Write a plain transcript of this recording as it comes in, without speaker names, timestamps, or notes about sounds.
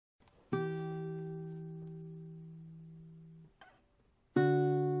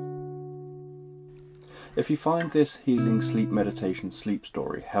If you find this healing sleep meditation sleep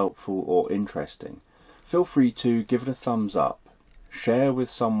story helpful or interesting, feel free to give it a thumbs up, share with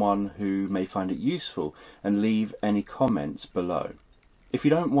someone who may find it useful, and leave any comments below. If you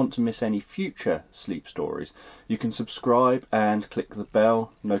don't want to miss any future sleep stories, you can subscribe and click the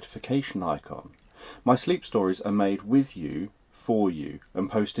bell notification icon. My sleep stories are made with you, for you,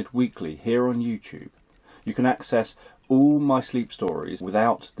 and posted weekly here on YouTube. You can access all my sleep stories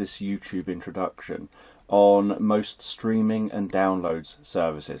without this YouTube introduction on most streaming and downloads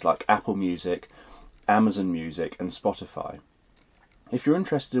services like Apple Music, Amazon Music and Spotify. If you're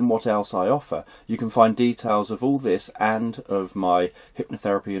interested in what else I offer, you can find details of all this and of my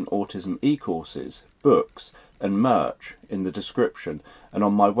hypnotherapy and autism e-courses, books and merch in the description and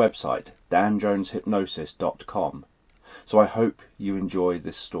on my website danjoneshypnosis.com. So I hope you enjoy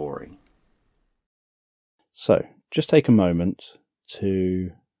this story. So, just take a moment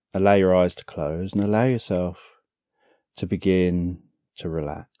to allow your eyes to close and allow yourself to begin to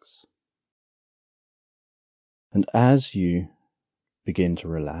relax. And as you begin to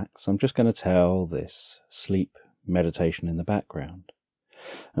relax, I'm just going to tell this sleep meditation in the background.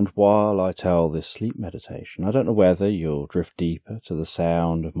 And while I tell this sleep meditation, I don't know whether you'll drift deeper to the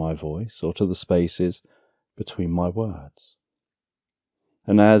sound of my voice or to the spaces between my words.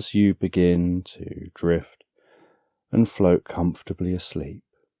 And as you begin to drift and float comfortably asleep,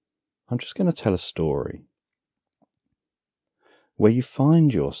 I'm just going to tell a story where you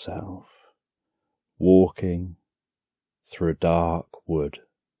find yourself walking through a dark wood.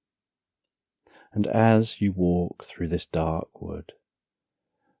 And as you walk through this dark wood,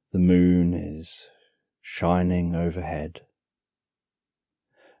 the moon is shining overhead,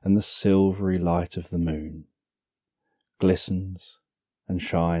 and the silvery light of the moon glistens and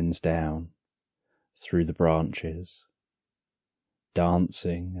shines down through the branches,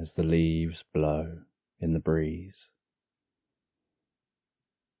 dancing as the leaves blow in the breeze.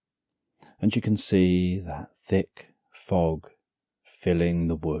 And you can see that thick fog filling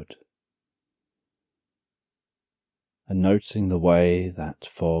the wood, and noticing the way that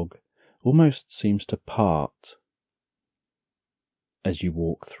fog almost seems to part as you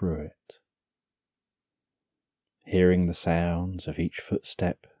walk through it, hearing the sounds of each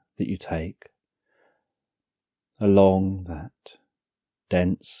footstep that you take along that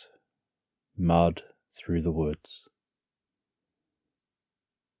dense mud through the woods.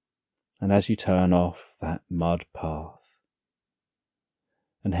 And as you turn off that mud path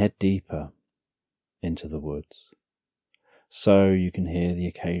and head deeper into the woods, so you can hear the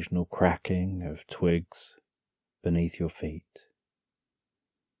occasional cracking of twigs beneath your feet.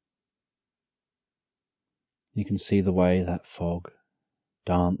 You can see the way that fog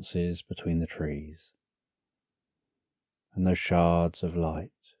dances between the trees, and those shards of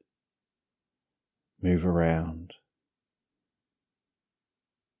light move around,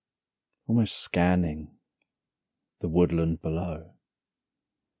 almost scanning the woodland below.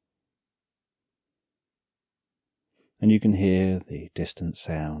 And you can hear the distant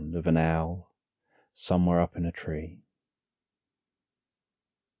sound of an owl somewhere up in a tree.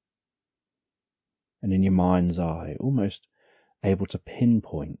 And in your mind's eye, almost able to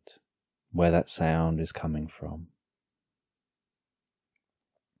pinpoint where that sound is coming from.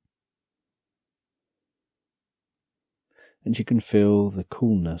 And you can feel the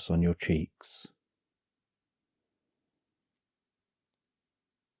coolness on your cheeks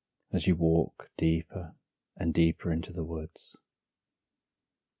as you walk deeper and deeper into the woods,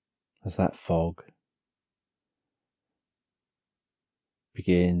 as that fog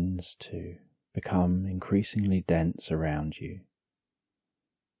begins to become increasingly dense around you,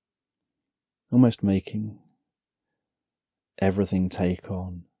 almost making everything take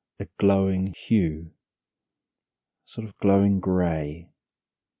on a glowing hue, sort of glowing grey,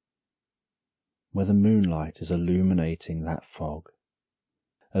 where the moonlight is illuminating that fog,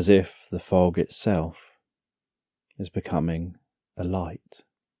 as if the fog itself is becoming a light.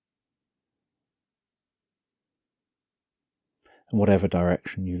 And whatever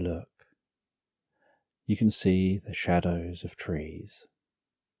direction you look, you can see the shadows of trees,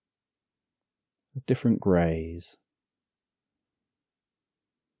 of different greys,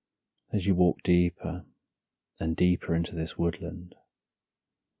 as you walk deeper and deeper into this woodland.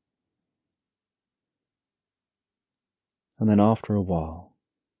 And then after a while,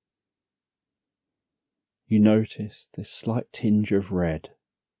 you notice this slight tinge of red,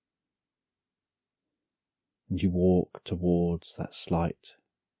 and you walk towards that slight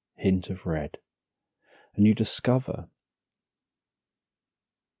hint of red, and you discover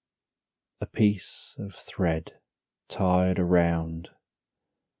a piece of thread tied around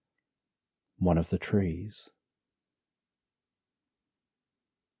one of the trees,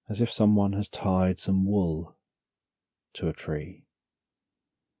 as if someone has tied some wool to a tree.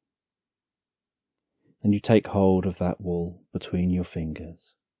 And you take hold of that wool between your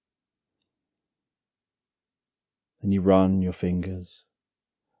fingers, and you run your fingers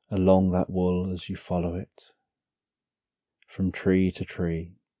along that wool as you follow it from tree to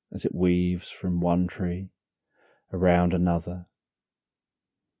tree, as it weaves from one tree around another.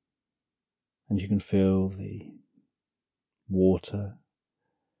 And you can feel the water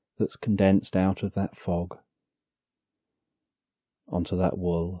that's condensed out of that fog onto that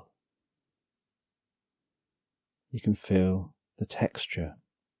wool. You can feel the texture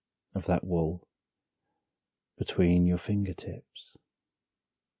of that wool between your fingertips.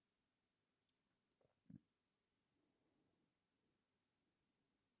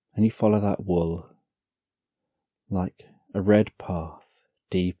 And you follow that wool like a red path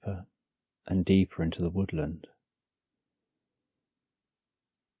deeper and deeper into the woodland,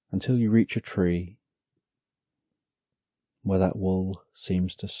 until you reach a tree where that wool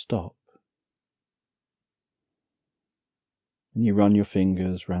seems to stop. And you run your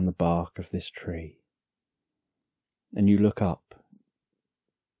fingers round the bark of this tree, and you look up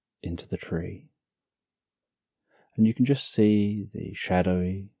into the tree, and you can just see the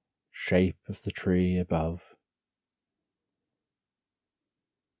shadowy shape of the tree above.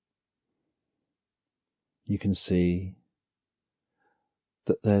 You can see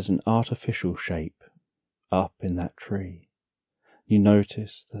that there's an artificial shape up in that tree. You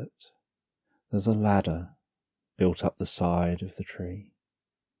notice that there's a ladder built up the side of the tree.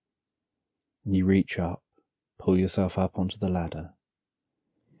 And you reach up, pull yourself up onto the ladder,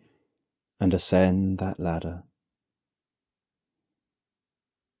 and ascend that ladder.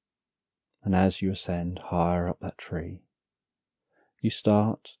 And as you ascend higher up that tree, you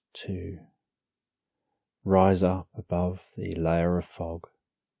start to rise up above the layer of fog.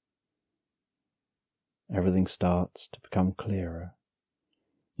 Everything starts to become clearer.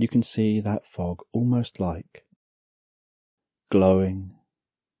 You can see that fog almost like glowing,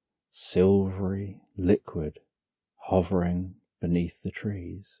 silvery liquid hovering beneath the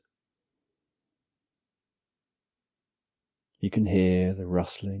trees. You can hear the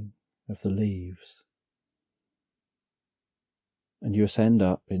rustling of the leaves, and you ascend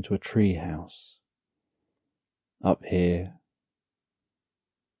up into a tree house. Up here,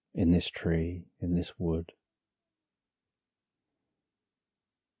 in this tree, in this wood.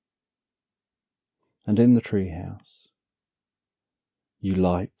 And in the tree house, you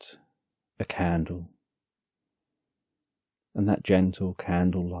light a candle, and that gentle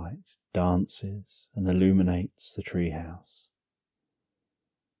candlelight dances and illuminates the tree house.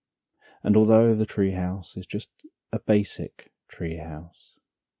 And although the tree house is just a basic tree house,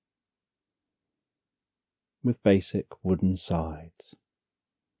 with basic wooden sides,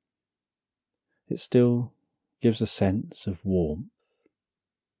 it still gives a sense of warmth,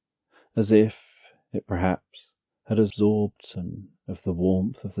 as if it perhaps had absorbed some of the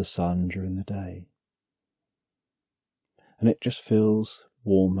warmth of the sun during the day. And it just feels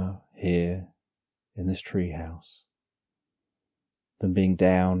warmer here in this tree house than being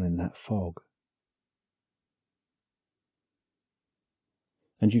down in that fog.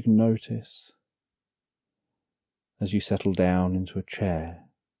 And you can notice, as you settle down into a chair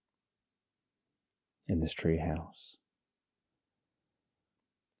in this tree house,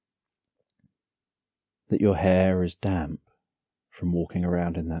 that your hair is damp from walking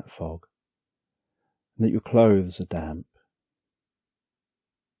around in that fog, and that your clothes are damp.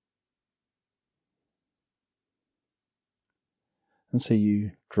 And so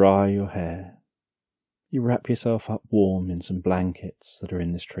you dry your hair, you wrap yourself up warm in some blankets that are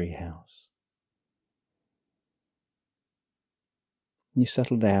in this tree house. And you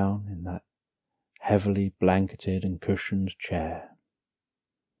settle down in that heavily blanketed and cushioned chair,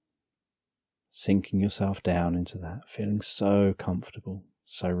 sinking yourself down into that, feeling so comfortable,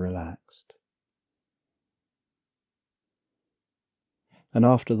 so relaxed. And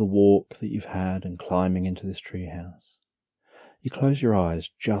after the walk that you've had and climbing into this treehouse, you close your eyes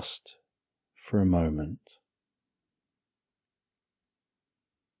just for a moment,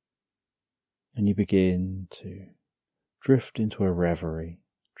 and you begin to drift into a reverie,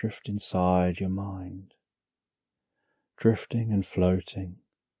 drift inside your mind, drifting and floating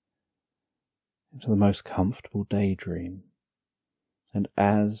into the most comfortable daydream. And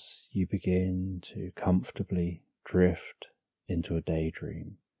as you begin to comfortably drift into a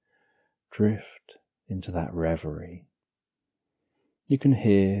daydream, drift into that reverie, you can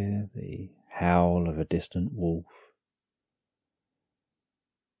hear the howl of a distant wolf,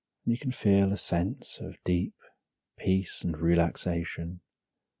 You can feel a sense of deep peace and relaxation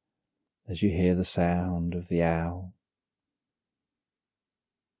as you hear the sound of the owl.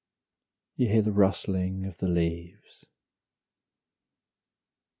 You hear the rustling of the leaves.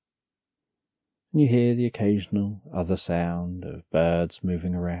 And you hear the occasional other sound of birds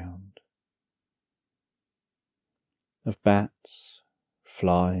moving around, of bats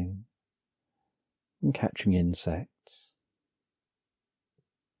flying and catching insects,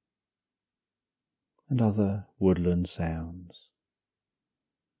 and other woodland sounds,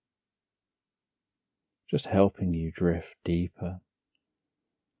 just helping you drift deeper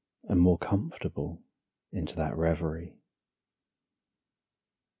and more comfortable into that reverie.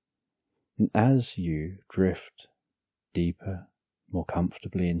 And as you drift deeper, more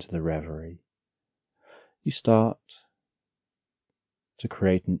comfortably into the reverie, you start to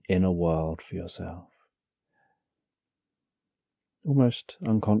create an inner world for yourself. Almost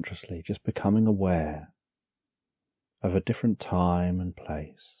unconsciously, just becoming aware of a different time and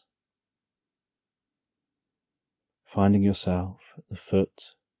place. Finding yourself at the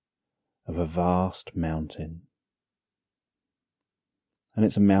foot of a vast mountain. And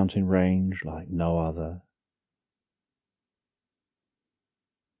it's a mountain range like no other.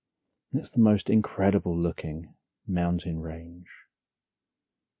 And it's the most incredible looking mountain range.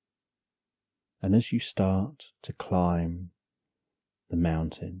 And as you start to climb the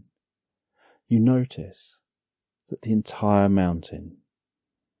mountain, you notice that the entire mountain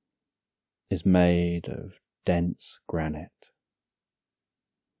is made of dense granite.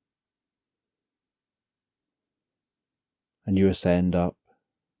 And you ascend up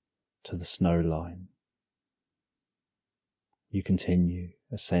to the snow line. You continue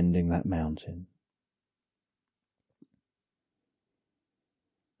ascending that mountain.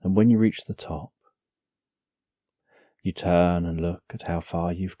 And when you reach the top, you turn and look at how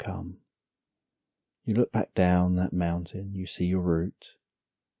far you've come. You look back down that mountain, you see your route.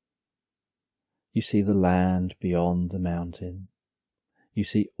 You see the land beyond the mountain. You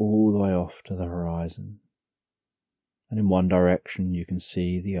see all the way off to the horizon. And in one direction you can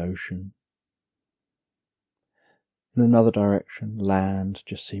see the ocean. In another direction, land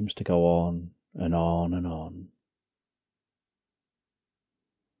just seems to go on and on and on.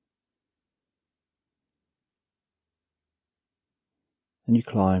 And you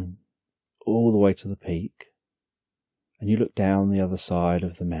climb all the way to the peak, and you look down the other side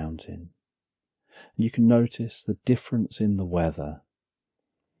of the mountain, and you can notice the difference in the weather,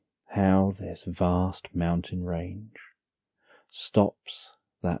 how this vast mountain range stops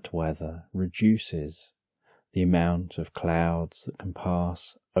that weather, reduces the amount of clouds that can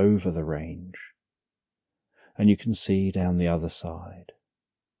pass over the range, and you can see down the other side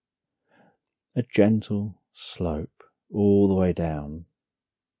a gentle slope all the way down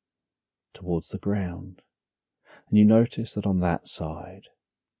towards the ground. And you notice that on that side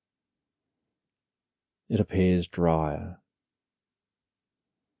it appears drier,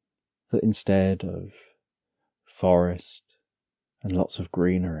 that instead of forest and lots of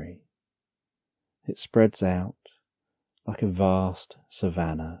greenery, it spreads out like a vast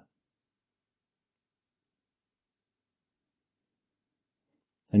savanna.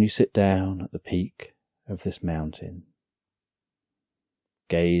 And you sit down at the peak of this mountain,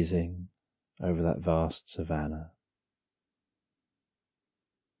 gazing over that vast savanna,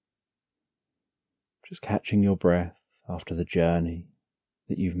 just catching your breath after the journey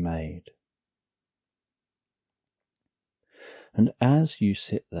that you've made. And as you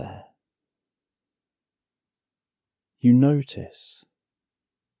sit there, you notice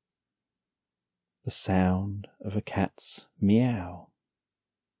the sound of a cat's meow.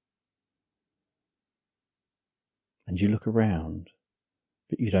 And you look around,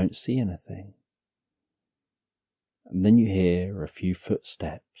 but you don't see anything. And then you hear a few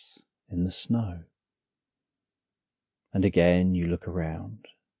footsteps in the snow. And again you look around,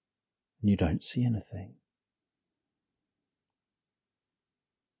 and you don't see anything.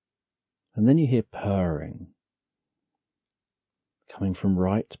 And then you hear purring coming from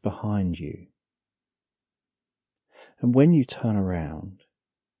right behind you. And when you turn around,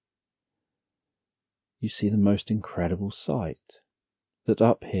 you see the most incredible sight, that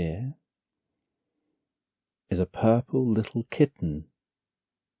up here is a purple little kitten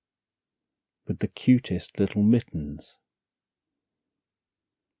with the cutest little mittens.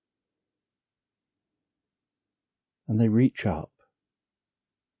 And they reach up,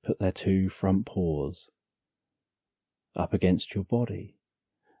 put their two front paws up against your body,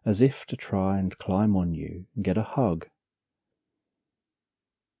 as if to try and climb on you and get a hug.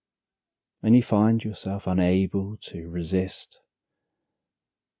 And you find yourself unable to resist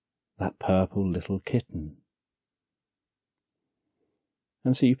that purple little kitten.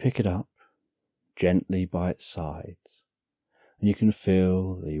 And so you pick it up gently by its sides, and you can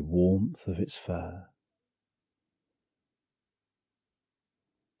feel the warmth of its fur.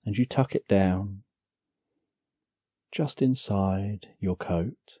 And you tuck it down just inside your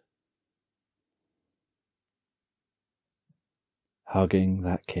coat, hugging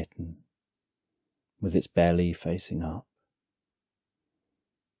that kitten with its belly facing up.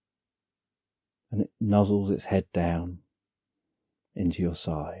 And it nuzzles its head down into your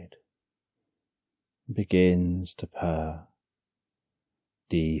side and begins to purr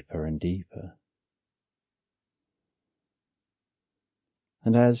deeper and deeper.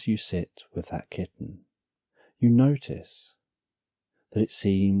 And as you sit with that kitten, you notice that it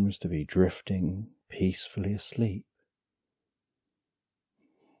seems to be drifting peacefully asleep.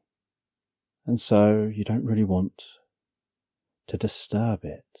 And so you don't really want to disturb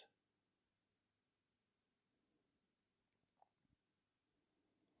it.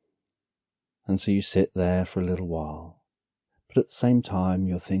 And so you sit there for a little while, but at the same time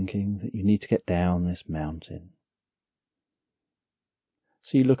you're thinking that you need to get down this mountain.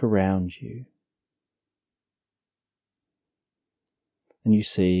 So you look around you, and you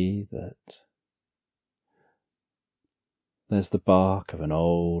see that there's the bark of an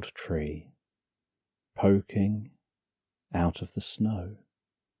old tree poking out of the snow.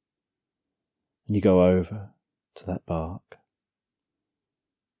 And you go over to that bark,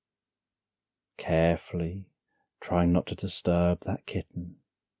 carefully trying not to disturb that kitten.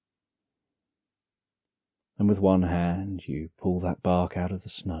 And with one hand you pull that bark out of the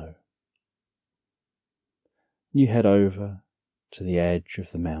snow. You head over to the edge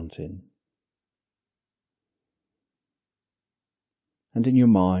of the mountain. And in your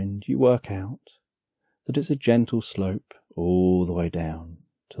mind you work out that it's a gentle slope all the way down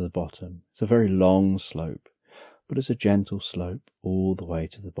to the bottom. It's a very long slope, but it's a gentle slope all the way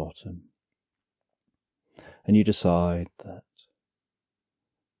to the bottom. And you decide that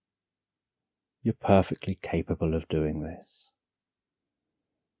you're perfectly capable of doing this.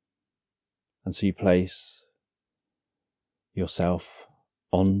 And so you place yourself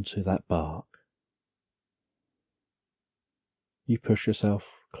onto that bark. You push yourself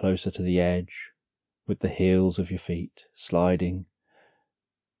closer to the edge with the heels of your feet sliding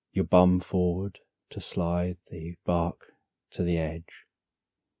your bum forward to slide the bark to the edge.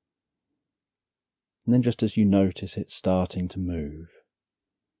 And then just as you notice it starting to move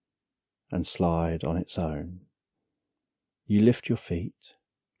and slide on its own, you lift your feet,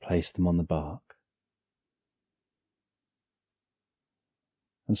 place them on the bark,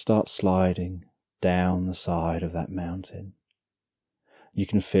 and start sliding down the side of that mountain. You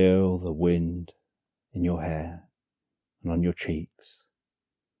can feel the wind in your hair and on your cheeks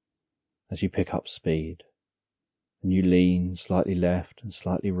as you pick up speed, and you lean slightly left and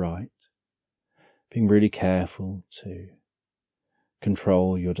slightly right, being really careful to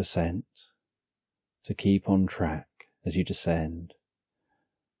control your descent, to keep on track as you descend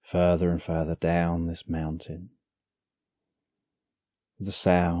further and further down this mountain. The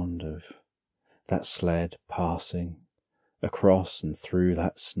sound of that sled passing across and through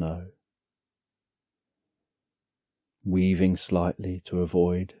that snow, weaving slightly to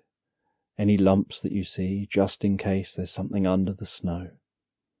avoid any lumps that you see, just in case there's something under the snow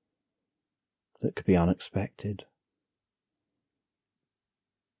that could be unexpected.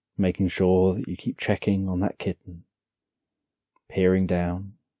 Making sure that you keep checking on that kitten, peering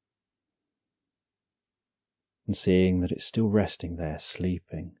down and seeing that it's still resting there,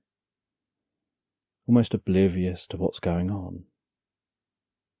 sleeping, almost oblivious to what's going on.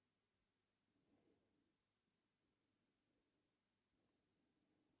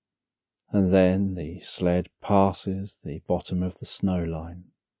 And then the sled passes the bottom of the snow line,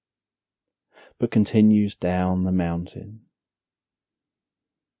 but continues down the mountain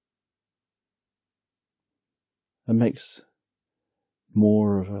and makes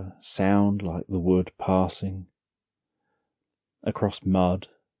more of a sound like the wood passing across mud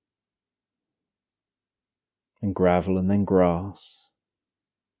and gravel and then grass.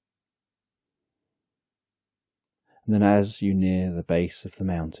 And then as you near the base of the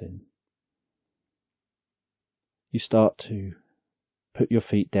mountain, you start to put your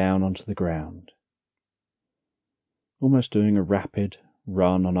feet down onto the ground, almost doing a rapid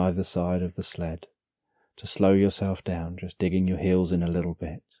run on either side of the sled to slow yourself down, just digging your heels in a little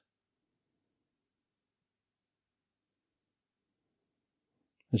bit.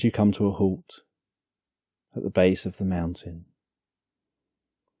 As you come to a halt at the base of the mountain,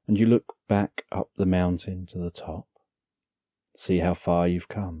 and you look back up the mountain to the top, see how far you've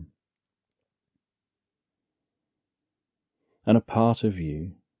come. And a part of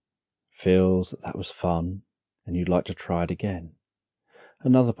you feels that was fun and you'd like to try it again.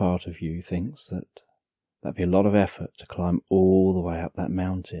 Another part of you thinks that that'd be a lot of effort to climb all the way up that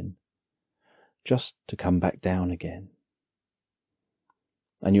mountain, just to come back down again.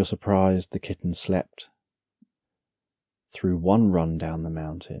 And you're surprised the kitten slept through one run down the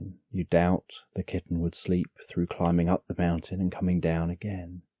mountain. You doubt the kitten would sleep through climbing up the mountain and coming down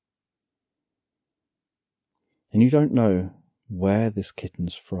again. And you don't know where this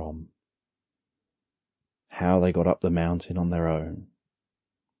kitten's from, how they got up the mountain on their own,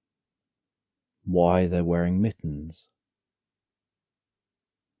 why they're wearing mittens.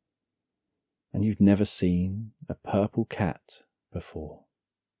 And you've never seen a purple cat before,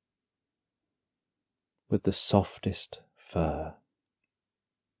 with the softest fur.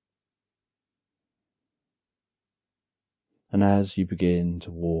 And as you begin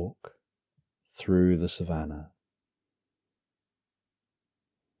to walk through the savannah,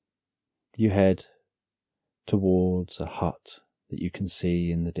 you head towards a hut that you can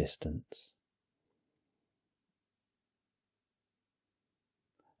see in the distance.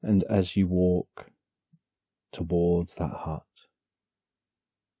 And as you walk towards that hut,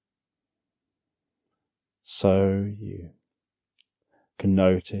 so you can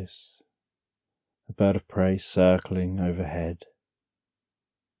notice a bird of prey circling overhead.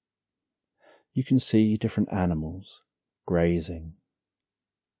 You can see different animals grazing.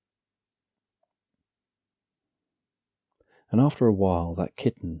 And after a while, that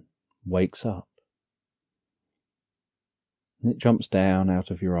kitten wakes up. And it jumps down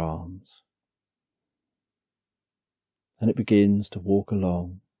out of your arms. And it begins to walk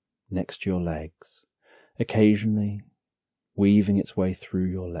along next to your legs, occasionally weaving its way through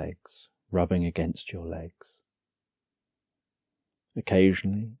your legs, rubbing against your legs.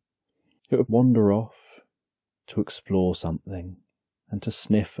 Occasionally, it would wander off to explore something and to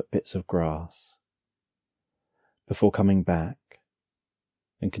sniff at bits of grass, before coming back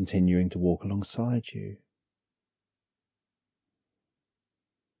and continuing to walk alongside you.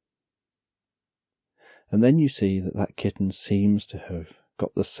 And then you see that that kitten seems to have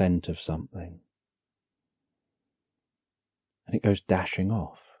got the scent of something, and it goes dashing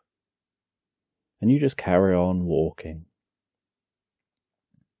off, and you just carry on walking.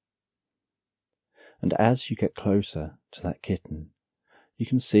 And as you get closer to that kitten, you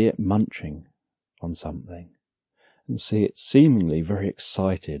can see it munching on something, and see it seemingly very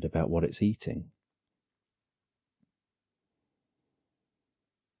excited about what it's eating.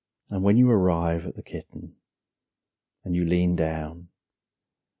 And when you arrive at the kitten, and you lean down,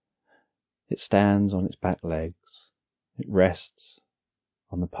 it stands on its back legs, it rests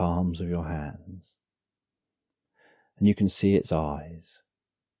on the palms of your hands, and you can see its eyes,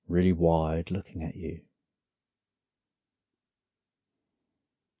 really wide, looking at you.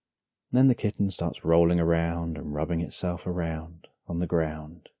 And then the kitten starts rolling around and rubbing itself around on the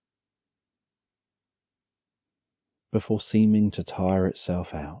ground, before seeming to tire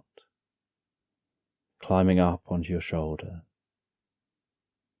itself out, climbing up onto your shoulder,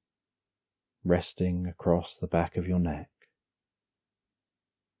 resting across the back of your neck,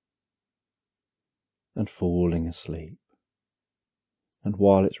 and falling asleep. And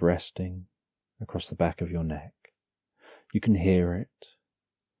while it's resting across the back of your neck, you can hear it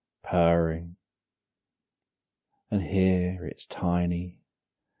purring, and hear its tiny,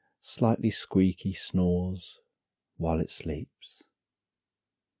 slightly squeaky snores while it sleeps,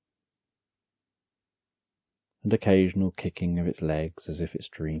 and occasional kicking of its legs as if it's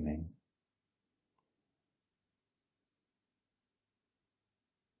dreaming.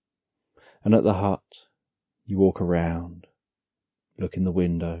 And at the hut, you walk around, look in the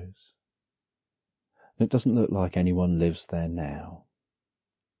windows, and it doesn't look like anyone lives there now.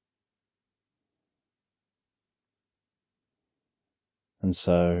 And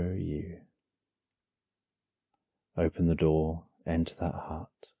so you open the door, enter that hut.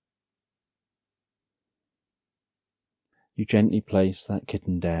 You gently place that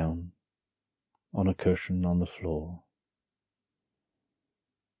kitten down on a cushion on the floor,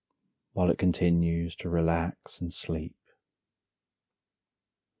 while it continues to relax and sleep.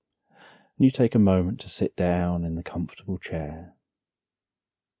 And you take a moment to sit down in the comfortable chair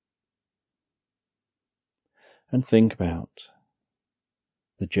and think about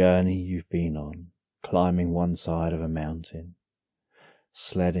the journey you've been on, climbing one side of a mountain,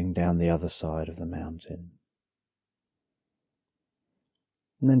 sledding down the other side of the mountain,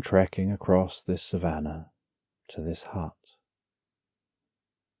 and then trekking across this savannah to this hut.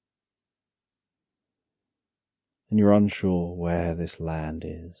 And you're unsure where this land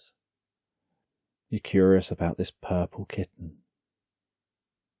is, You're curious about this purple kitten.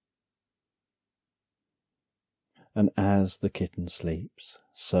 And as the kitten sleeps,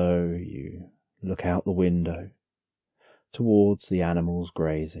 so you look out the window towards the animals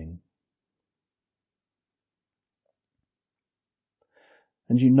grazing.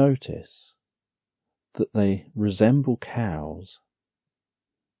 And you notice that they resemble cows,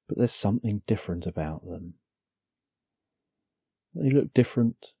 but there's something different about them. They look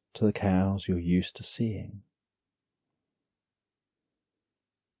different to the cows you're used to seeing.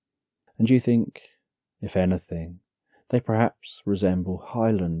 And you think, if anything, they perhaps resemble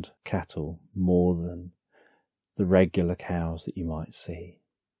highland cattle more than the regular cows that you might see.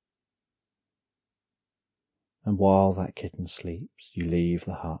 And while that kitten sleeps, you leave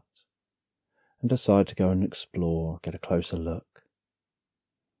the hut and decide to go and explore, get a closer look.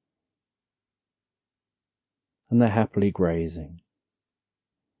 And they're happily grazing,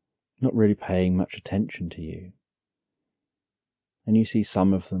 not really paying much attention to you. And you see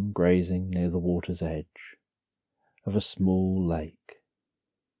some of them grazing near the water's edge of a small lake.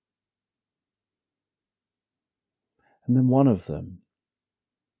 And then one of them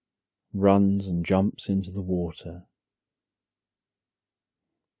runs and jumps into the water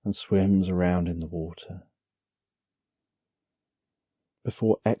and swims around in the water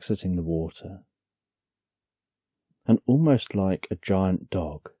before exiting the water, and almost like a giant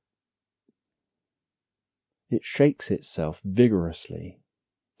dog, it shakes itself vigorously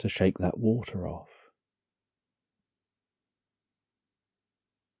to shake that water off.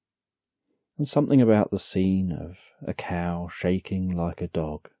 And something about the scene of a cow shaking like a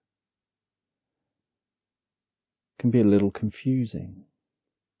dog can be a little confusing.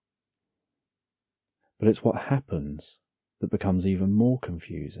 But it's what happens that becomes even more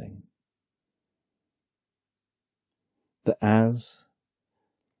confusing. That as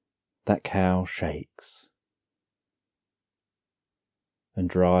that cow shakes and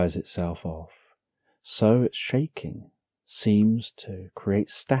dries itself off, so its shaking seems to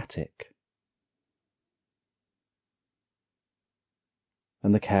create static.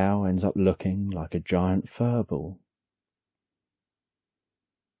 And the cow ends up looking like a giant fur ball.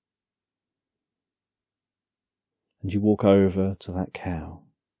 And you walk over to that cow.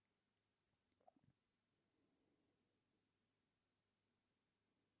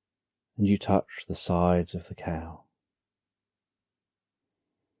 And you touch the sides of the cow.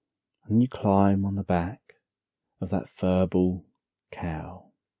 And you climb on the back of that fur ball cow,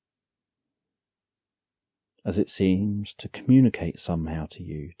 as it seems to communicate somehow to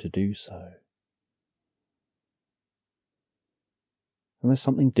you to do so. And there's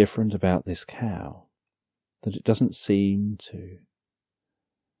something different about this cow, that it doesn't seem to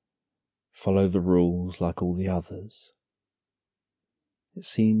follow the rules like all the others. It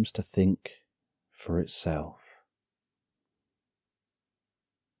seems to think for itself,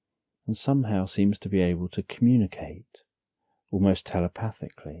 and somehow seems to be able to communicate almost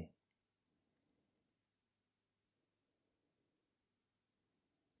telepathically.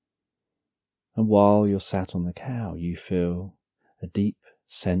 And while you're sat on the cow, you feel a deep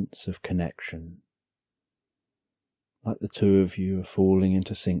sense of connection, like the two of you are falling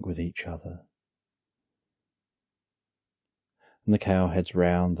into sync with each other. And the cow heads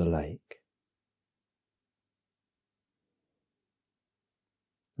round the lake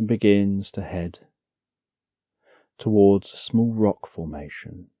and begins to head towards a small rock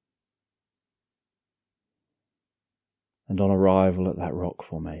formation. And on arrival at that rock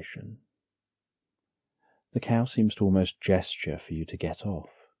formation, the cow seems to almost gesture for you to get off,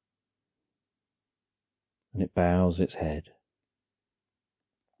 and it bows its head,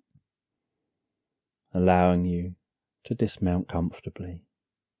 allowing you to dismount comfortably.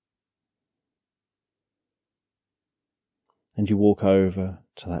 And you walk over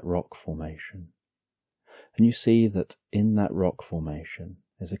to that rock formation, and you see that in that rock formation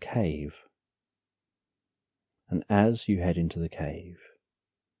is a cave. And as you head into the cave,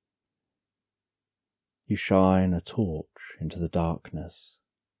 you shine a torch into the darkness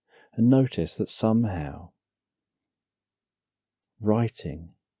and notice that somehow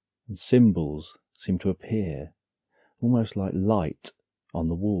writing and symbols seem to appear, almost like light on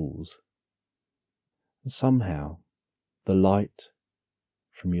the walls. And somehow the light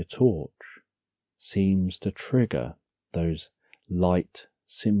from your torch seems to trigger those light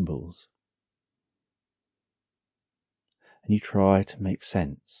symbols. And you try to make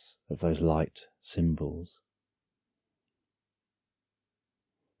sense of those light symbols,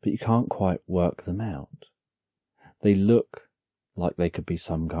 but you can't quite work them out. They look like they could be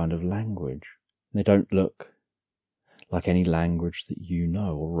some kind of language. They don't look like any language that you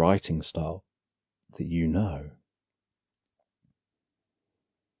know or writing style that you know.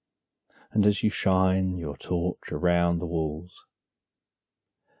 And as you shine your torch around the walls,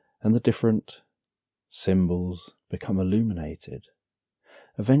 and the different symbols become illuminated,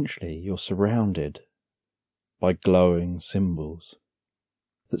 eventually you're surrounded by glowing symbols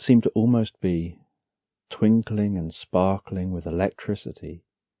that seem to almost be twinkling and sparkling with electricity,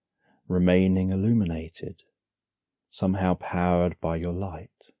 remaining illuminated, somehow powered by your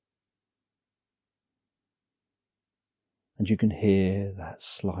light. And you can hear that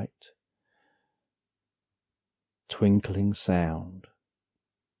slight twinkling sound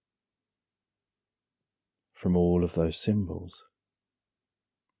from all of those symbols.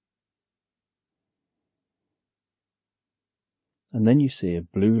 And then you see a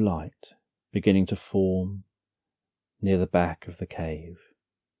blue light beginning to form near the back of the cave,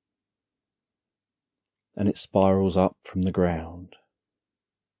 and it spirals up from the ground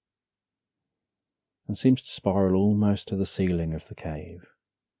and seems to spiral almost to the ceiling of the cave.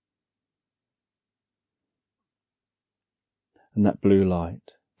 And that blue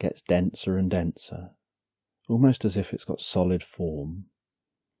light gets denser and denser, almost as if it's got solid form,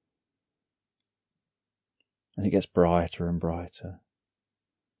 and it gets brighter and brighter,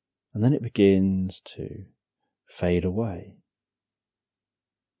 and then it begins to fade away.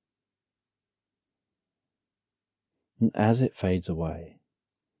 And as it fades away,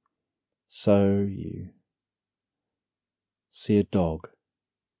 so you see a dog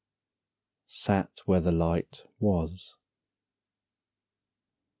sat where the light was.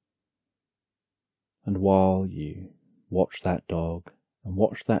 And while you watch that dog, and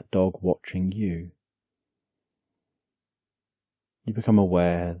watch that dog watching you, you become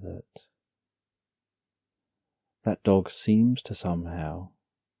aware that that dog seems to somehow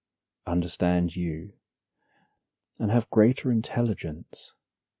understand you and have greater intelligence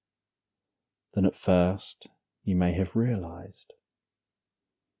than at first you may have realized.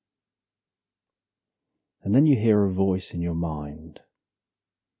 And then you hear a voice in your mind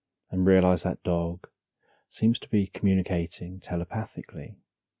and realize that dog seems to be communicating telepathically.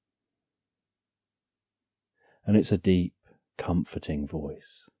 And it's a deep, comforting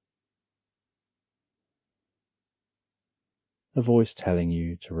voice. A voice telling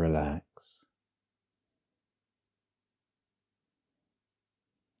you to relax.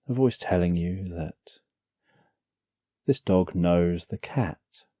 A voice telling you that this dog knows the cat,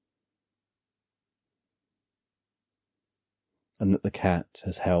 and that the cat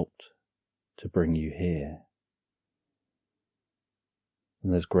has helped to bring you here.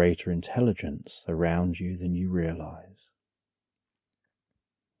 And there's greater intelligence around you than you realize.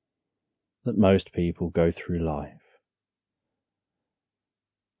 That most people go through life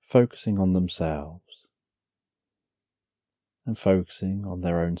focusing on themselves and focusing on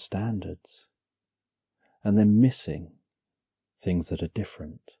their own standards, and then missing things that are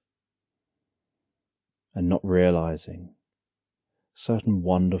different, and not realizing certain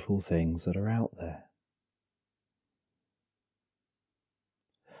wonderful things that are out there.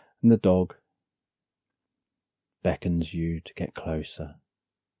 And the dog beckons you to get closer.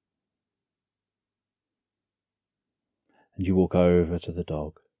 And you walk over to the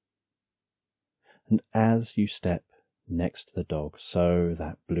dog. And as you step next to the dog, so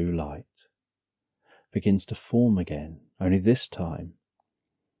that blue light begins to form again, only this time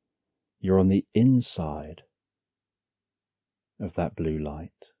you're on the inside of that blue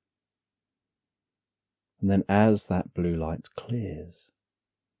light. And then as that blue light clears,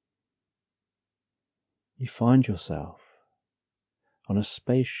 you find yourself on a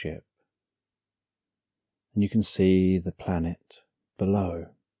spaceship, and you can see the planet below.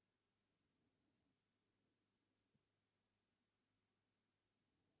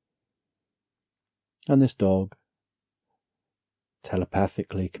 And this dog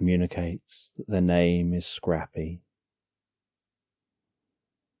telepathically communicates that their name is Scrappy.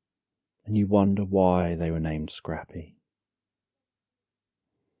 And you wonder why they were named Scrappy,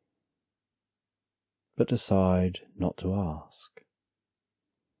 but decide not to ask.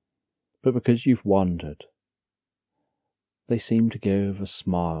 But because you've wondered, they seem to give a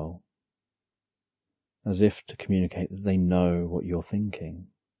smile, as if to communicate that they know what you're thinking.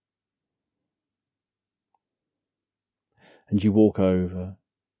 And you walk over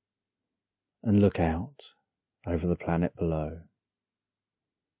and look out over the planet below.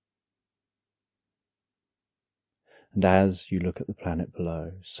 And as you look at the planet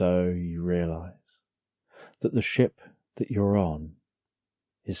below, so you realize that the ship that you're on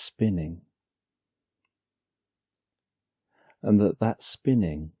is spinning, and that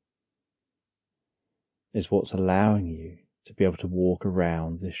spinning is what's allowing you to be able to walk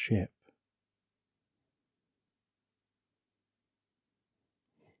around this ship.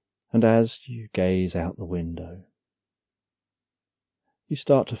 And as you gaze out the window, you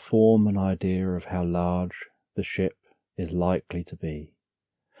start to form an idea of how large the ship is likely to be,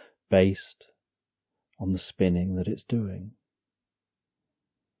 based on the spinning that it's doing,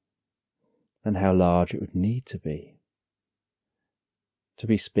 and how large it would need to be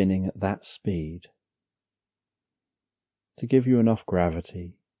spinning at that speed to give you enough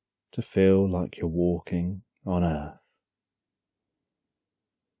gravity to feel like you're walking on Earth.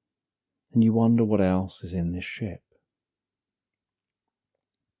 And you wonder what else is in this ship,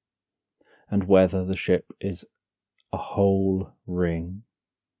 and whether the ship is a whole ring,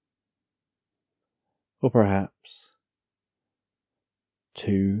 or perhaps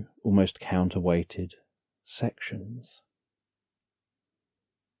two almost counterweighted sections.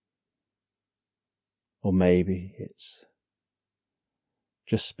 Or maybe it's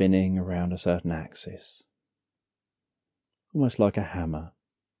just spinning around a certain axis, almost like a hammer.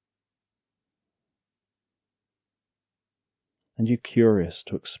 And you're curious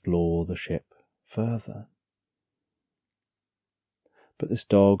to explore the ship further. But this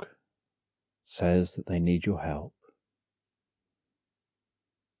dog says that they need your help,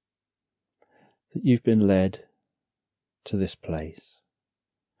 that you've been led to this place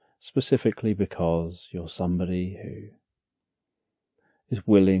specifically because you're somebody who is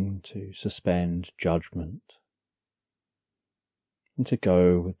willing to suspend judgment and to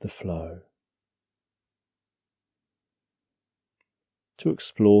go with the flow, to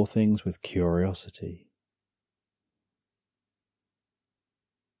explore things with curiosity.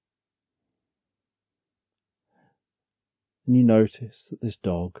 And you notice that this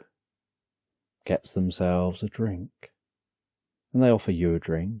dog gets themselves a drink, and they offer you a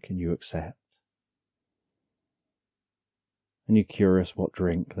drink and you accept. And you're curious what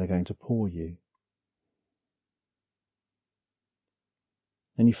drink they're going to pour you.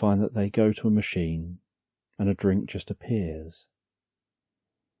 And you find that they go to a machine and a drink just appears.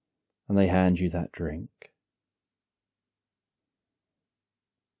 And they hand you that drink.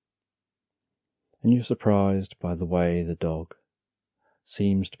 And you're surprised by the way the dog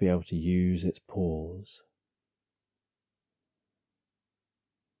seems to be able to use its paws.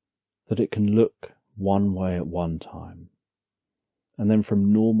 That it can look one way at one time, and then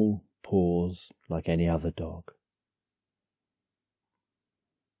from normal paws like any other dog,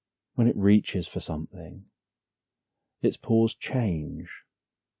 when it reaches for something, its paws change,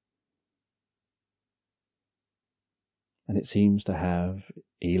 and it seems to have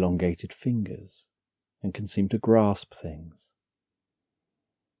elongated fingers and can seem to grasp things.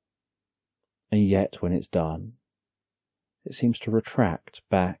 And yet when it's done, it seems to retract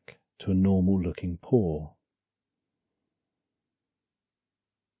back to a normal-looking paw.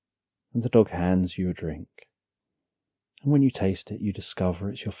 And the dog hands you a drink, and when you taste it, you discover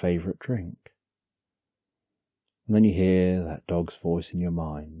it's your favourite drink. And then you hear that dog's voice in your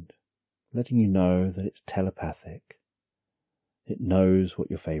mind, letting you know that it's telepathic. It knows what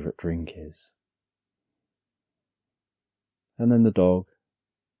your favourite drink is. And then the dog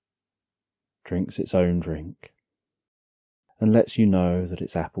drinks its own drink, and lets you know that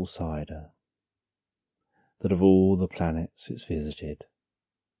it's apple cider, that of all the planets it's visited,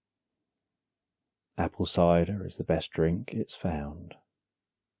 apple cider is the best drink it's found.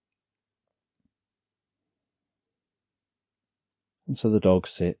 And so the dog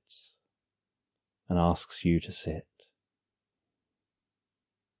sits and asks you to sit,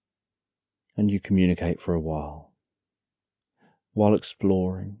 and you communicate for a while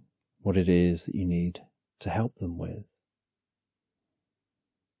exploring what it is that you need to help them with.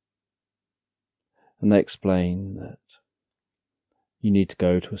 And they explain that you need to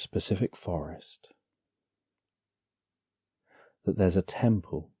go to a specific forest, that there's a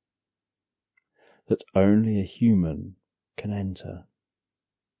temple that only a human can enter.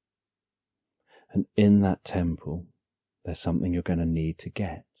 And in that temple, there's something you're going to need to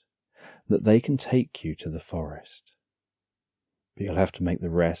get, that they can take you to the forest, but you'll have to make the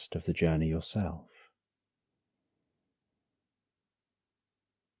rest of the journey yourself.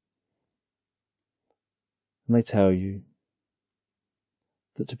 And they tell you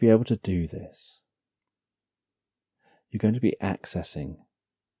that to be able to do this, you're going to be accessing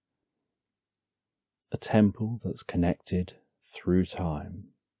a temple that's connected through time.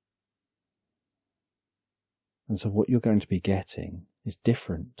 And so what you're going to be getting is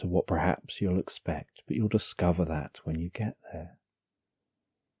different to what perhaps you'll expect, but you'll discover that when you get there.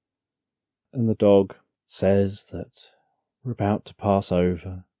 And the dog says that we're about to pass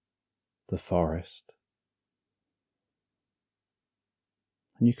over the forest.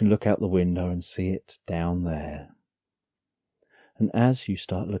 And you can look out the window and see it down there. And as you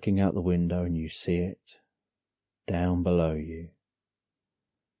start looking out the window and you see it down below you,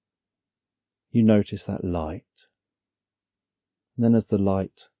 you notice that light. And then as the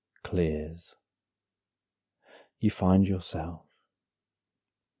light clears, you find yourself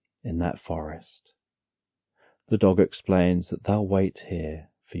in that forest. The dog explains that they'll wait here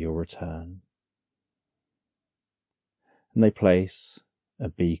for your return. And they place a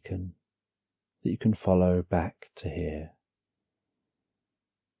beacon that you can follow back to here.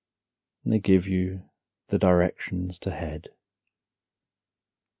 And they give you the directions to head.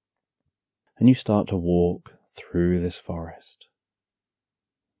 And you start to walk through this forest.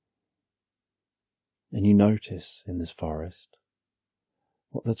 And you notice in this forest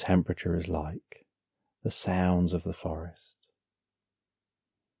what the temperature is like, the sounds of the forest.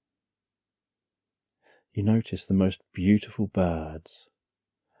 You notice the most beautiful birds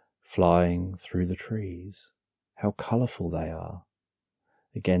flying through the trees, how colourful they are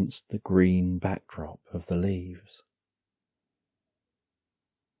against the green backdrop of the leaves.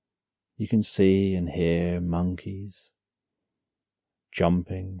 You can see and hear monkeys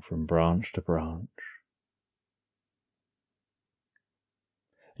jumping from branch to branch.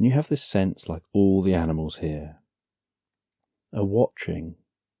 And you have this sense like all the animals here are watching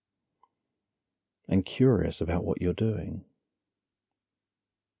and curious about what you're doing.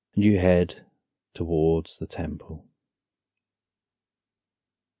 And you head towards the temple.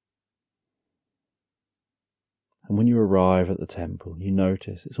 And when you arrive at the temple, you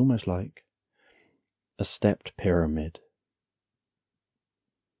notice it's almost like a stepped pyramid.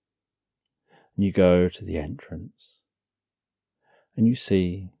 And you go to the entrance and you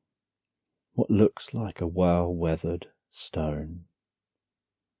see what looks like a well-weathered stone.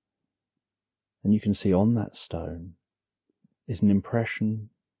 And you can see on that stone is an impression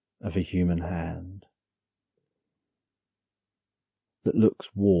of a human hand that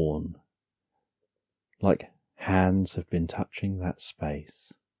looks worn, like hands have been touching that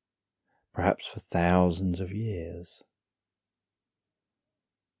space, perhaps for thousands of years.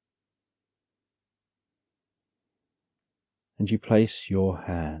 And you place your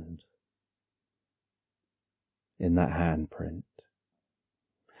hand in that handprint.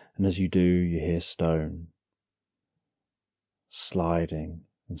 And as you do, you hear stone sliding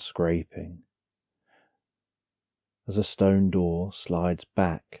and scraping as a stone door slides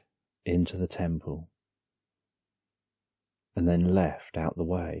back into the temple and then left out the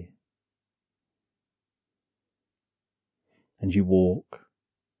way. And you walk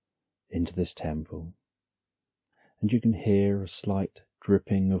into this temple and you can hear a slight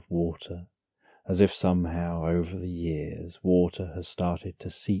dripping of water, as if somehow over the years water has started to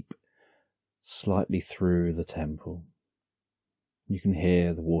seep slightly through the temple. You can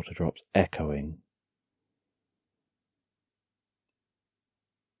hear the water drops echoing.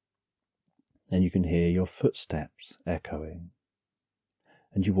 And you can hear your footsteps echoing.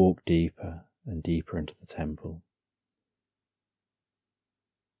 And you walk deeper and deeper into the temple.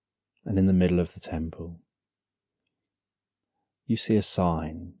 And in the middle of the temple, you see a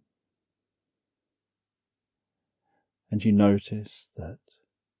sign. And you notice that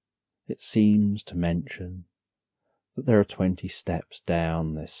it seems to mention that there are 20 steps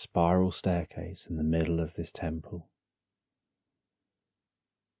down this spiral staircase in the middle of this temple.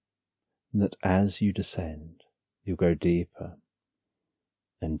 And that as you descend, you'll go deeper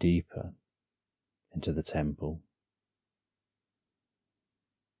and deeper into the temple.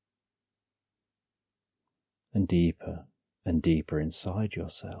 And deeper inside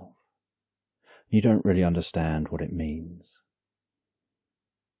yourself. You don't really understand what it means.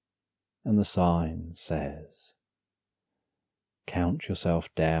 And the sign says, count yourself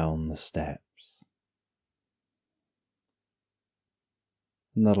down the steps.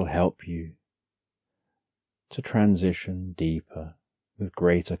 And that'll help you to transition deeper with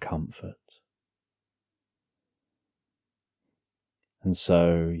greater comfort. And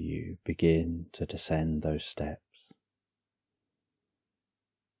so you begin to descend those steps.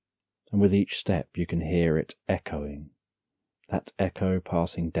 And with each step you can hear it echoing, that echo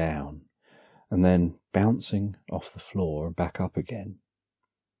passing down and then bouncing off the floor and back up again.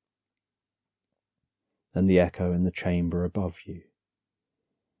 And the echo in the chamber above you.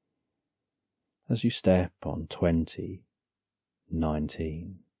 As you step on 20,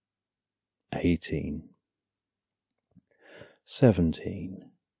 19, 18,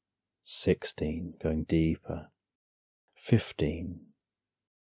 17, 16, going deeper, 15,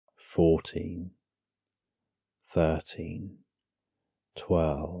 14, 13,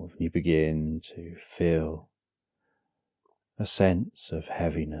 12, you begin to feel a sense of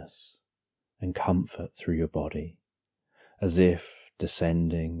heaviness and comfort through your body as if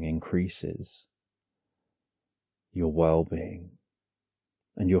descending increases your well-being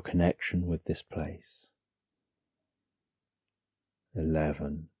and your connection with this place.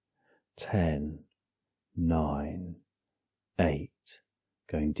 11, 10, 9, 8,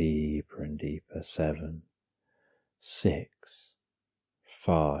 going deeper and deeper, 7, 6,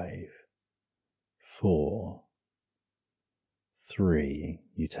 5, 4, 3.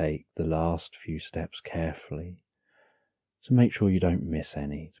 You take the last few steps carefully to make sure you don't miss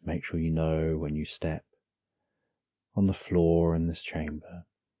any, to make sure you know when you step on the floor in this chamber.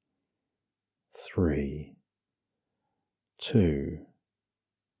 3, 2,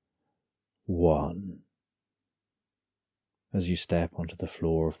 1. As you step onto the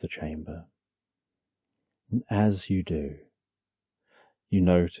floor of the chamber, and as you do, you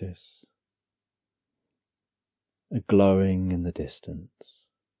notice a glowing in the distance,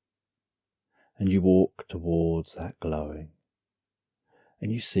 and you walk towards that glowing,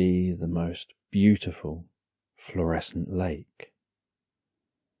 and you see the most beautiful fluorescent lake.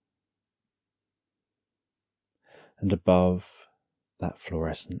 And above that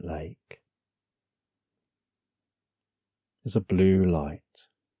fluorescent lake is a blue light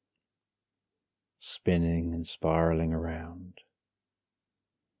spinning and spiraling around.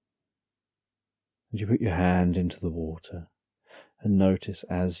 And you put your hand into the water and notice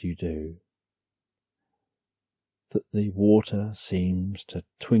as you do that the water seems to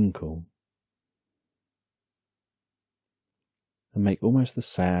twinkle and make almost the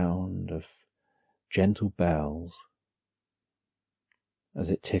sound of gentle bells as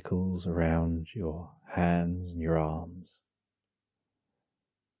it tickles around your hands and your arms.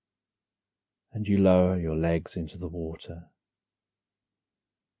 And you lower your legs into the water,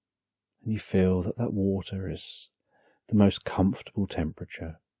 and you feel that that water is the most comfortable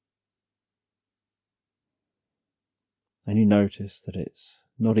temperature. And you notice that it's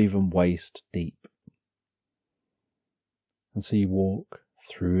not even waist deep. And so you walk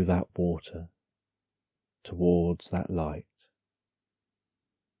through that water towards that light.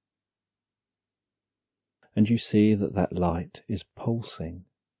 And you see that that light is pulsing,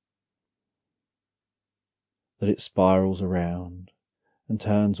 that it spirals around and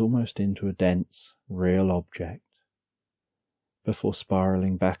turns almost into a dense, real object before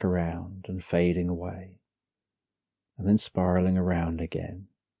spiraling back around and fading away, and then spiraling around again.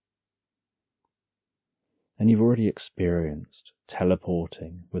 And you've already experienced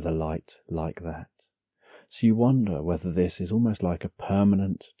teleporting with a light like that, so you wonder whether this is almost like a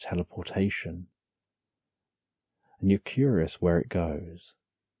permanent teleportation, and you're curious where it goes.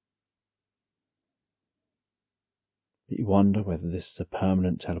 But you wonder whether this is a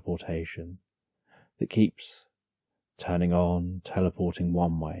permanent teleportation that keeps turning on, teleporting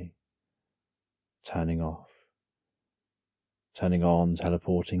one way, turning off, turning on,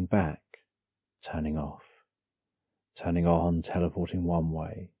 teleporting back, turning off, turning on, teleporting one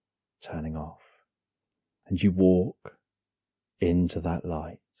way, turning off. And you walk into that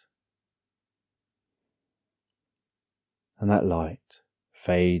light. And that light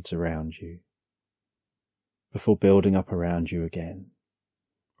fades around you before building up around you again,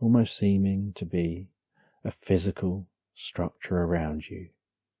 almost seeming to be a physical structure around you.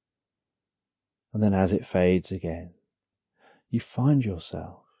 And then as it fades again, you find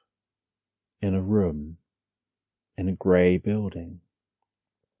yourself in a room, in a grey building,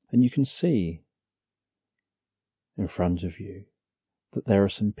 and you can see in front of you that there are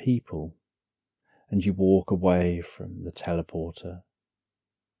some people, and you walk away from the teleporter,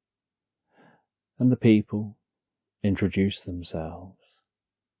 and the people introduce themselves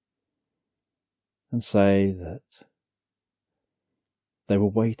and say that they were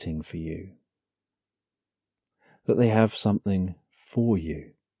waiting for you, that they have something for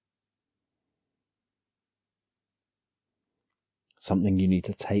you, something you need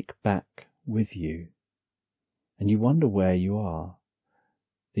to take back with you, and you wonder where you are.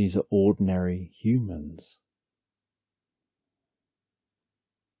 These are ordinary humans.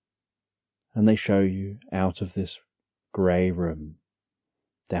 And they show you out of this grey room,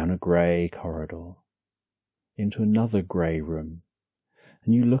 down a grey corridor, into another grey room,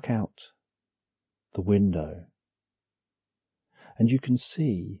 and you look out the window, and you can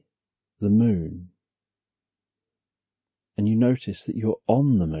see the moon, and you notice that you're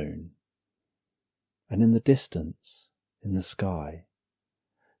on the moon, and in the distance, in the sky,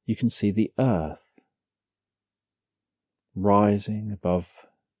 you can see the earth rising above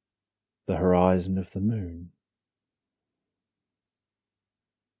the horizon of the moon.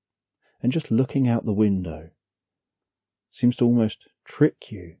 And just looking out the window seems to almost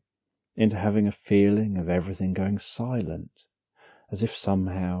trick you into having a feeling of everything going silent, as if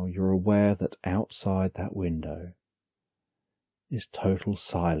somehow you're aware that outside that window is total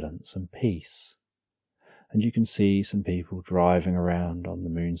silence and peace, and you can see some people driving around on the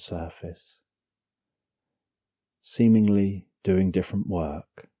moon's surface, seemingly doing different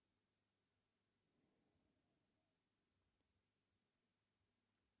work.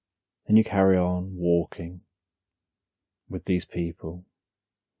 And you carry on walking with these people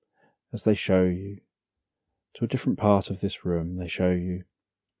as they show you to a different part of this room. They show you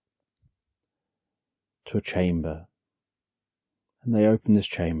to a chamber, and they open this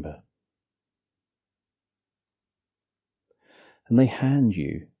chamber, and they hand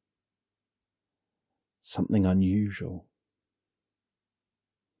you something unusual.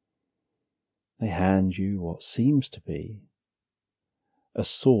 They hand you what seems to be a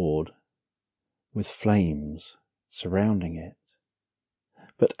sword with flames surrounding it.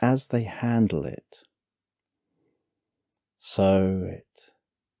 But as they handle it, so it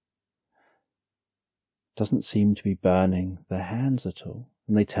doesn't seem to be burning their hands at all,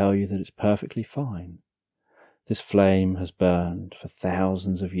 and they tell you that it's perfectly fine. This flame has burned for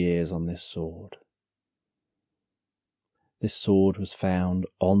thousands of years on this sword. This sword was found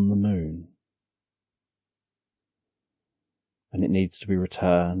on the moon, and it needs to be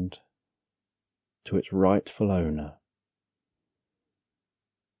returned to its rightful owner.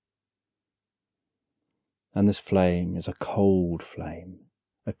 And this flame is a cold flame,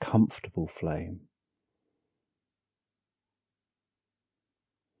 a comfortable flame.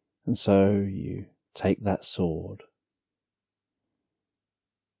 And so you take that sword,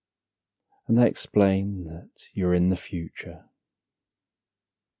 and they explain that you're in the future.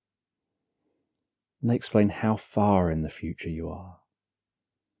 And they explain how far in the future you are.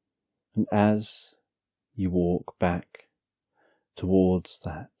 And as you walk back towards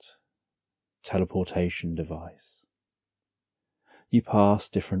that teleportation device, you pass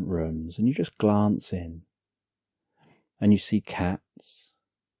different rooms and you just glance in, and you see cats,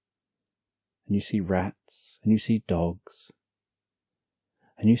 and you see rats, and you see dogs,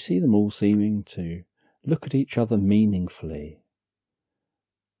 and you see them all seeming to look at each other meaningfully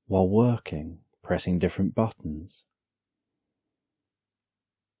while working, pressing different buttons,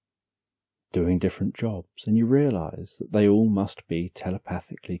 doing different jobs, and you realize that they all must be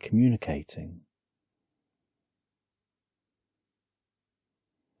telepathically communicating.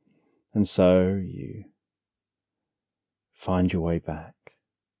 And so you find your way back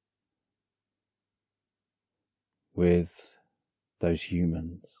with those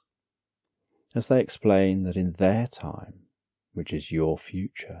humans as they explain that in their time, which is your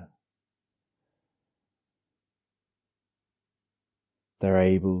future, they're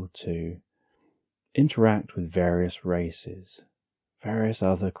able to interact with various races, various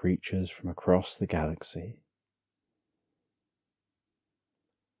other creatures from across the galaxy,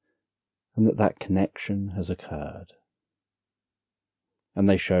 and that connection has occurred. And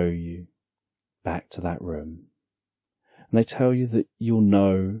they show you back to that room, and they tell you that you'll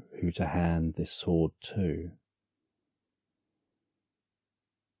know who to hand this sword to.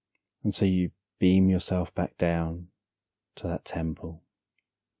 And so you beam yourself back down to that temple.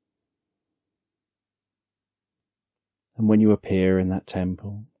 And when you appear in that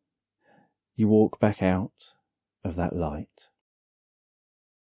temple, you walk back out of that light.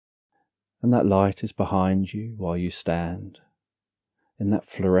 And that light is behind you while you stand in that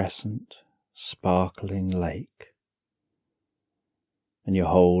fluorescent, sparkling lake. And you're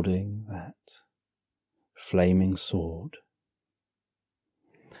holding that flaming sword.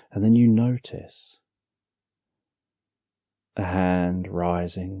 And then you notice a hand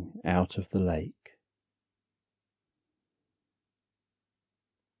rising out of the lake.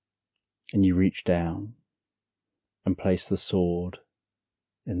 And you reach down and place the sword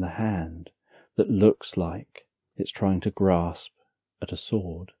in the hand that looks like it's trying to grasp at a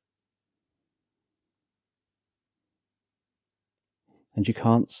sword. And you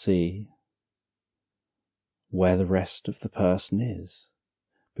can't see where the rest of the person is,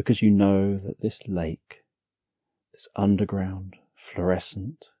 because you know that this lake, this underground,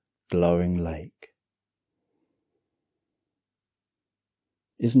 fluorescent, glowing lake,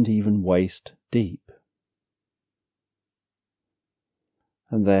 isn't even waist deep.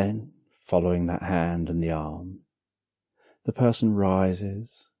 And then, following that hand and the arm, the person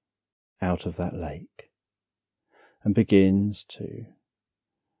rises out of that lake and begins to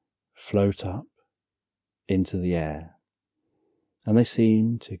float up into the air, and they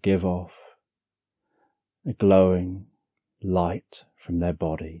seem to give off a glowing light from their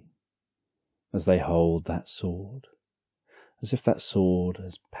body as they hold that sword. as if that sword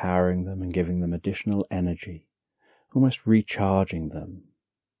is powering them and giving them additional energy, almost recharging them.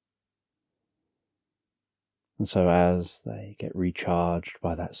 And so as they get recharged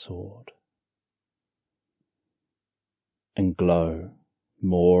by that sword and glow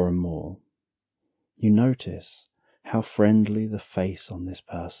more and more, you notice how friendly the face on this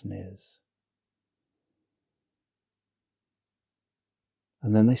person is.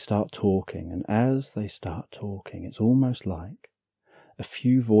 And then they start talking, and as they start talking, it's almost like a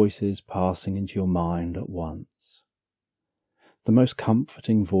few voices passing into your mind at once. The most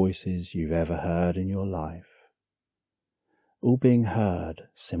comforting voices you've ever heard in your life, all being heard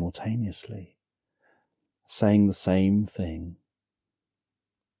simultaneously, saying the same thing,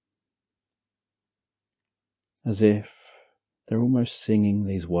 as if they're almost singing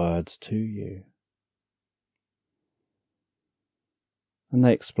these words to you. And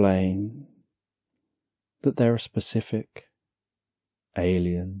they explain that they're a specific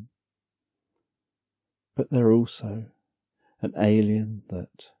alien, but they're also an alien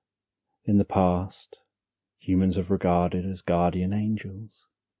that, in the past, humans have regarded as guardian angels,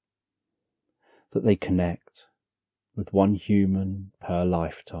 that they connect with one human per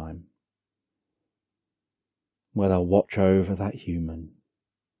lifetime, where they'll watch over that human,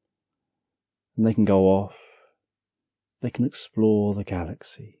 and they can go off, they can explore the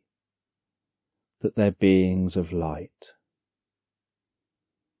galaxy, that they're beings of light,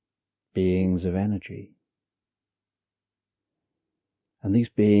 beings of energy. And these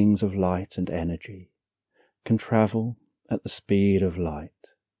beings of light and energy can travel at the speed of light,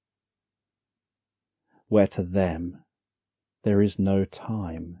 where to them there is no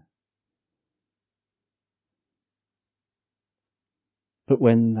time. But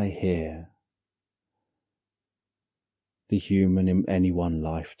when they hear the human in any one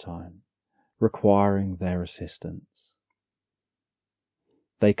lifetime requiring their assistance,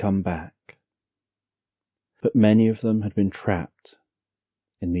 they come back. But many of them had been trapped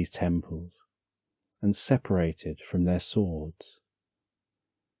in these temples and separated from their swords,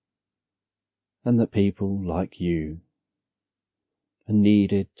 and that people like you are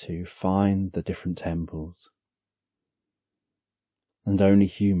needed to find the different temples, and only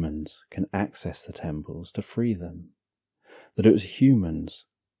humans can access the temples to free them, that it was humans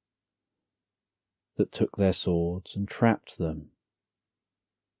that took their swords and trapped them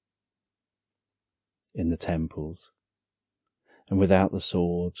in the temples, and without the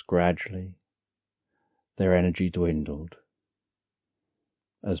swords, gradually their energy dwindled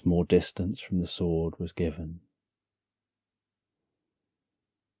as more distance from the sword was given.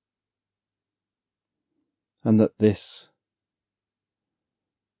 And that this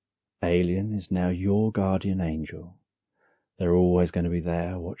alien is now your guardian angel. They're always going to be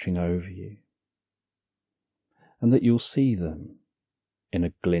there watching over you, and that you'll see them in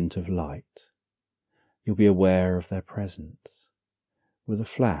a glint of light. You'll be aware of their presence with a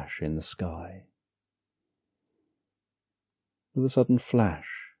flash in the sky, with a sudden flash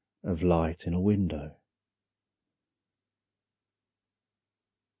of light in a window,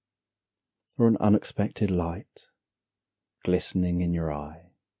 or an unexpected light glistening in your eye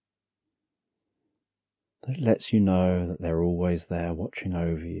that lets you know that they're always there watching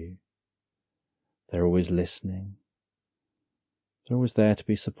over you. They're always listening. They're always there to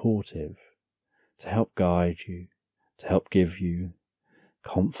be supportive, to help guide you, to help give you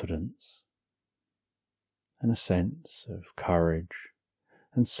confidence and a sense of courage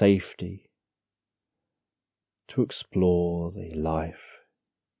and safety to explore the life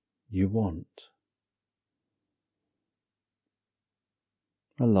you want.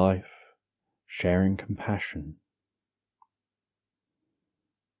 A life sharing compassion,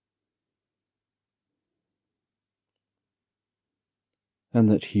 and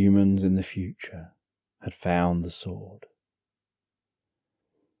that humans in the future had found the sword,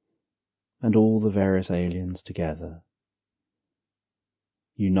 and all the various aliens together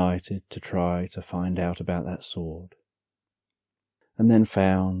united to try to find out about that sword, and then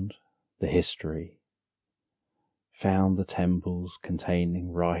found the history, found the temples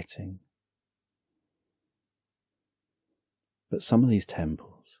containing writing. But some of these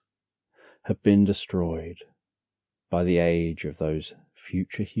temples have been destroyed by the age of those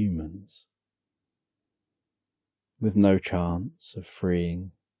future humans, with no chance of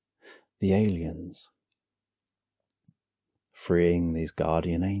freeing the aliens, freeing these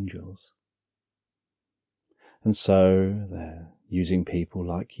guardian angels. And so they're using people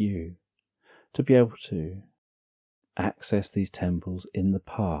like you to be able to access these temples in the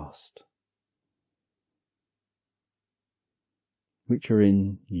past, which are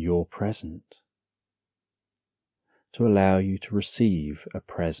in your present, to allow you to receive a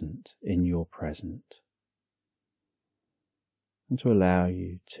present in your present, and to allow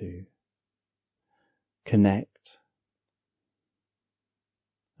you to connect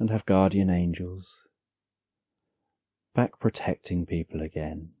and have guardian angels back protecting people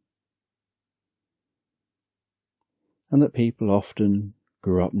again. And that people often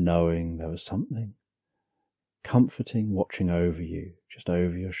grew up knowing there was something comforting watching over you, just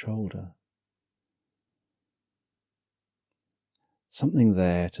over your shoulder. Something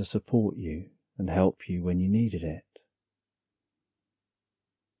there to support you and help you when you needed it.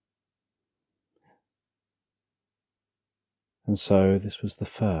 And so this was the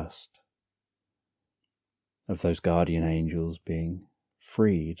first of those guardian angels being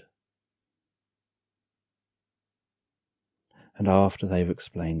freed. And after they've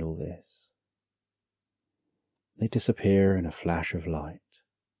explained all this, they disappear in a flash of light,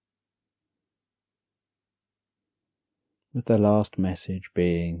 with their last message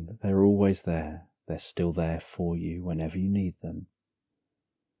being that they're always there, they're still there for you whenever you need them.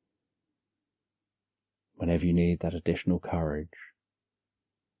 Whenever you need that additional courage,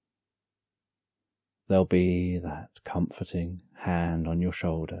 there'll be that comforting hand on your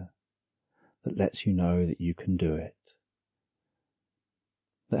shoulder that lets you know that you can do it,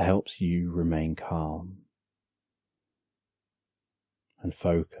 that helps you remain calm and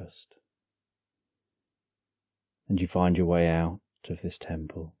focused, and you find your way out of this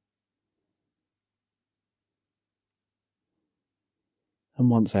temple. And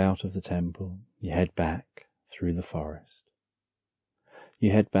once out of the temple, you head back through the forest.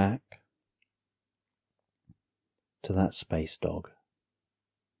 You head back to that space dog,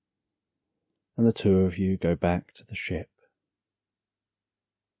 and the two of you go back to the ship.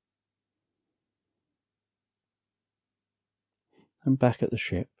 And back at the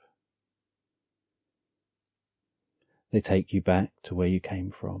ship, they take you back to where you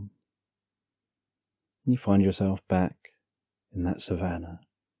came from. You find yourself back in that savannah.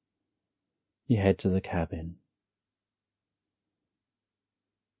 You head to the cabin.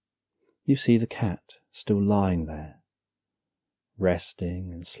 You see the cat still lying there,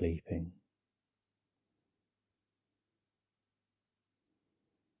 resting and sleeping.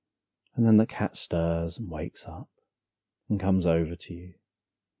 And then the cat stirs and wakes up and comes over to you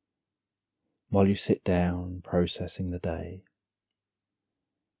while you sit down processing the day,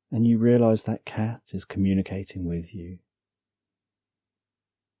 and you realize that cat is communicating with you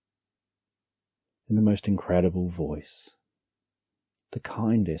in the most incredible voice, the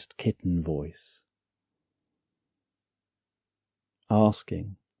kindest kitten voice,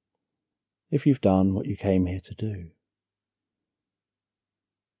 asking if you've done what you came here to do.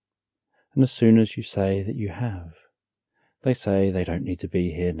 And as soon as you say that you have, they say they don't need to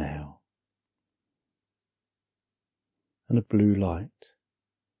be here now. And a blue light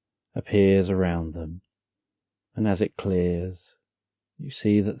appears around them, and as it clears, you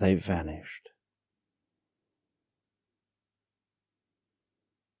see that they've vanished.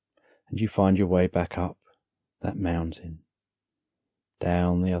 And you find your way back up that mountain,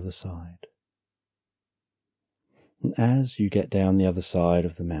 down the other side. And as you get down the other side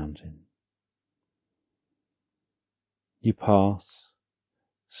of the mountain, you pass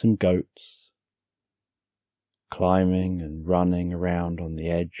some goats climbing and running around on the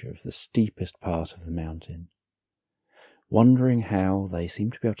edge of the steepest part of the mountain, wondering how they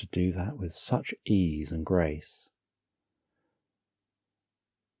seem to be able to do that with such ease and grace,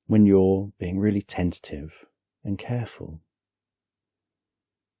 when you're being really tentative and careful.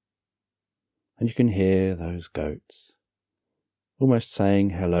 And you can hear those goats almost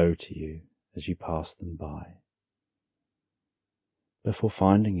saying hello to you as you pass them by, before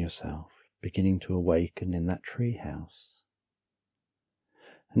finding yourself beginning to awaken in that treehouse.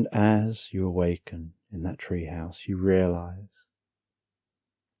 And as you awaken in that treehouse, you realize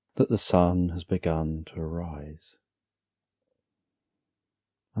that the sun has begun to arise,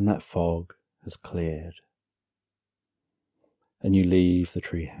 and that fog has cleared, and you leave the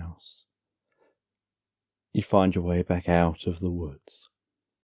treehouse. You find your way back out of the woods,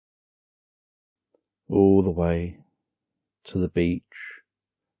 all the way to the beach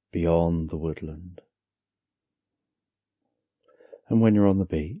beyond the woodland. And when you're on the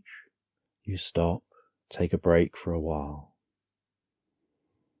beach, you stop, take a break for a while.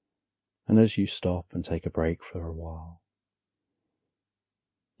 And as you stop and take a break for a while,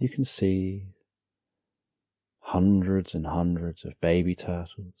 you can see hundreds and hundreds of baby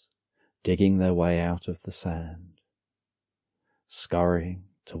turtles digging their way out of the sand, scurrying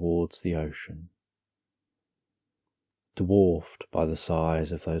towards the ocean, dwarfed by the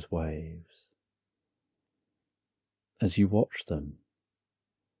size of those waves. as you watch them,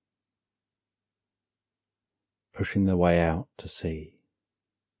 pushing their way out to sea.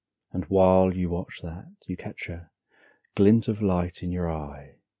 And while you watch that, you catch a glint of light in your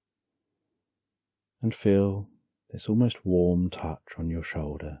eye and feel this almost warm touch on your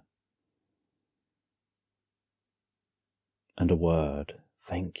shoulder. And a word,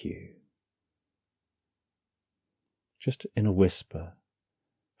 thank you. Just in a whisper,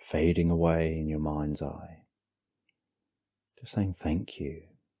 fading away in your mind's eye. Just saying thank you.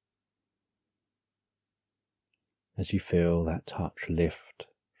 As you feel that touch lift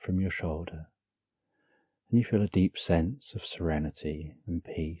from your shoulder, and you feel a deep sense of serenity and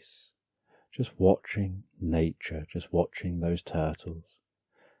peace, just watching nature, just watching those turtles,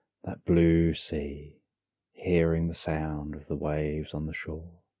 that blue sea, hearing the sound of the waves on the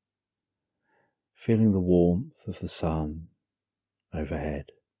shore, feeling the warmth of the sun overhead.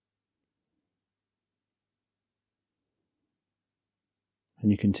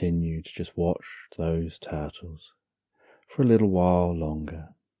 And you continue to just watch those turtles for a little while longer.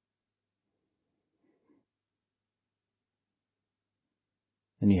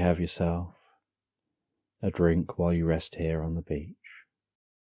 And you have yourself a drink while you rest here on the beach,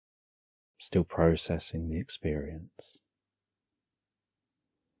 still processing the experience.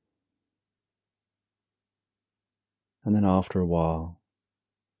 And then after a while,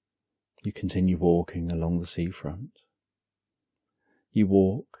 you continue walking along the seafront. You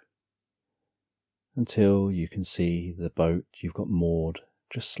walk until you can see the boat you've got moored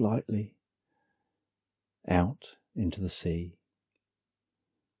just slightly out into the sea.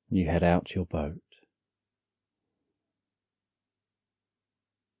 You head out to your boat.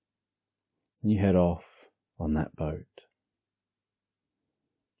 And you head off on that boat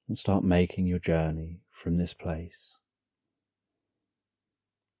and start making your journey from this place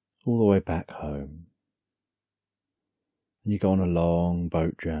all the way back home. And you go on a long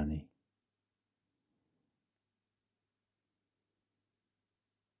boat journey.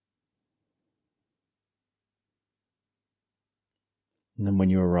 And then when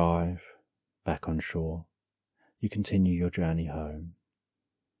you arrive back on shore, you continue your journey home.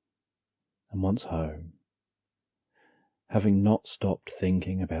 And once home, having not stopped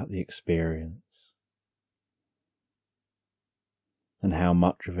thinking about the experience and how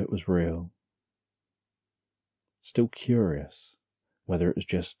much of it was real, still curious whether it was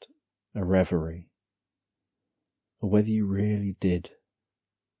just a reverie or whether you really did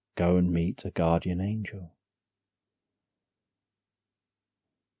go and meet a guardian angel.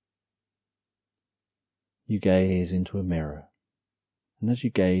 You gaze into a mirror, and as you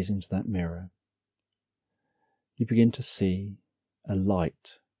gaze into that mirror, you begin to see a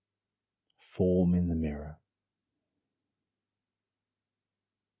light form in the mirror.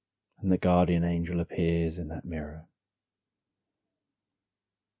 And the guardian angel appears in that mirror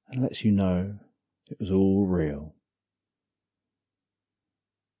and lets you know it was all real.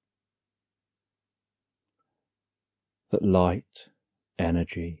 That light,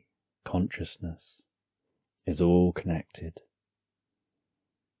 energy, consciousness is all connected.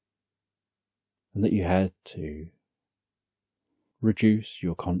 And that you had to reduce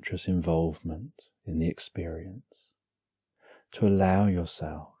your conscious involvement in the experience to allow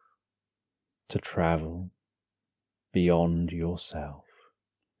yourself to travel beyond yourself,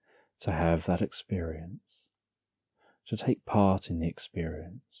 to have that experience, to take part in the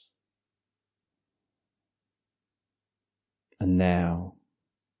experience. And now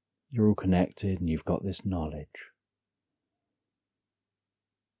you're all connected and you've got this knowledge.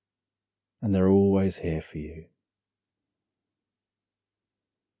 And they're always here for you.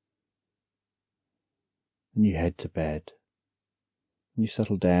 And you head to bed. And you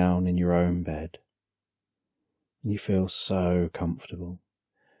settle down in your own bed. And you feel so comfortable,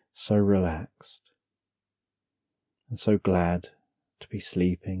 so relaxed, and so glad to be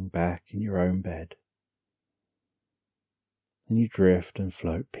sleeping back in your own bed. And you drift and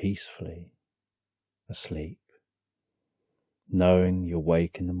float peacefully asleep, knowing you'll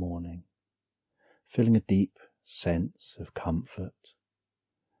wake in the morning, feeling a deep sense of comfort,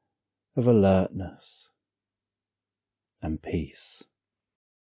 of alertness and peace.